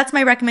 So that's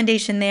my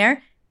recommendation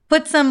there.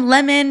 Put some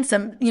lemon,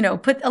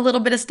 put a little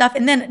bit of stuff.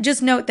 And then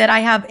just note that I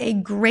have a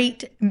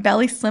great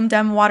belly Slim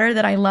Dem water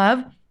that I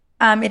love.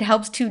 It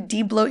helps to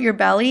de-bloat your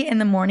belly in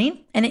the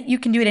morning, and you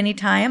can do it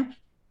anytime.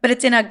 But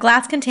it's in a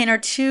glass container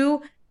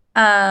to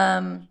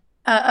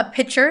a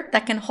pitcher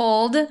that can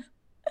hold,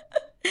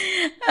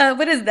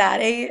 what is that?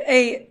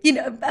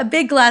 A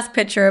big glass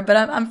pitcher, but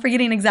I'm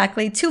forgetting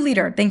exactly. 2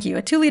 liter, thank you.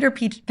 A 2 liter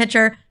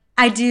pitcher.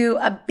 I do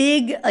a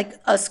big,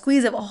 a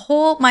squeeze of a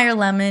whole Meyer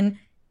lemon.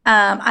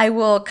 I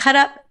will cut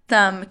up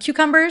some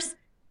cucumbers,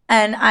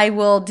 and I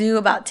will do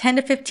about 10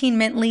 to 15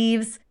 mint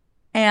leaves,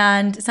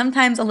 and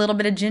sometimes a little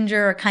bit of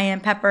ginger or cayenne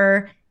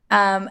pepper.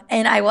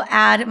 And I will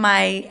add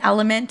my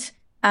Element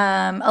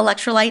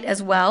electrolyte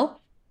as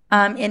well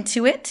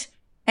into it.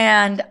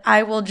 And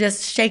I will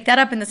just shake that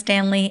up in the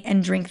Stanley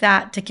and drink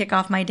that to kick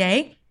off my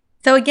day.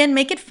 So again,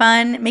 make it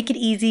fun, make it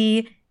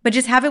easy, but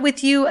just have it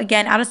with you,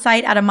 again, out of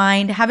sight, out of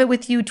mind. Have it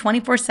with you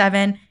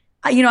 24/7.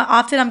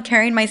 Often I'm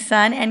carrying my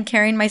son and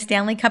carrying my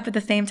Stanley cup at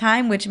the same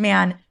time, which,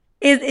 man,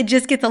 it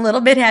just gets a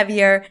little bit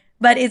heavier,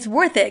 but it's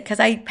worth it because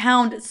I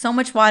pound so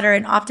much water,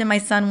 and often my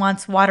son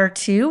wants water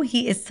too.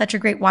 He is such a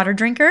great water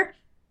drinker.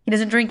 He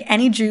doesn't drink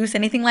any juice,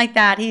 anything like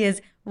that. He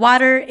is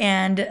water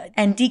and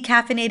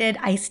decaffeinated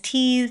iced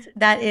teas.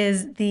 That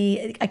is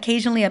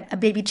occasionally a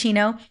baby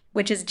chino,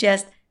 which is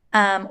just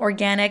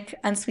organic,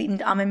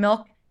 unsweetened almond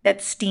milk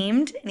that's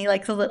steamed, and he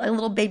likes a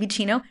little baby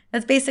chino.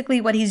 That's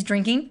basically what he's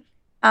drinking.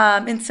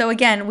 And so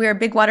again, we're a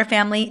big water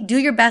family. Do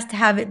your best to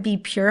have it be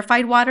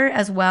purified water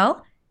as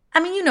well. I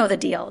mean, you know the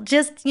deal.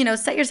 Just,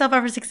 set yourself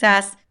up for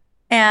success.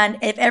 And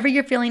if ever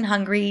you're feeling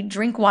hungry,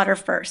 drink water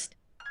first.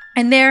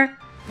 And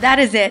that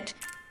is it.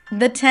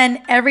 The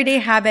 10 everyday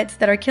habits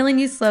that are killing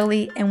you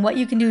slowly and what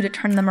you can do to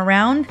turn them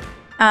around.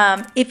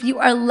 If you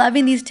are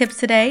loving these tips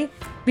today,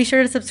 Be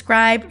sure to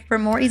subscribe for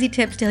more easy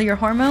tips to heal your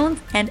hormones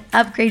and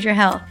upgrade your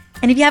health.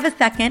 And if you have a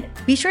second,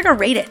 be sure to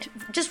rate it.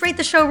 Just rate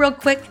the show real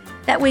quick.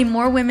 That way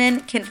more women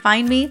can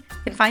find me,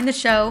 can find the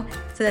show,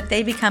 so that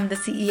they become the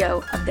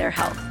CEO of their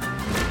health.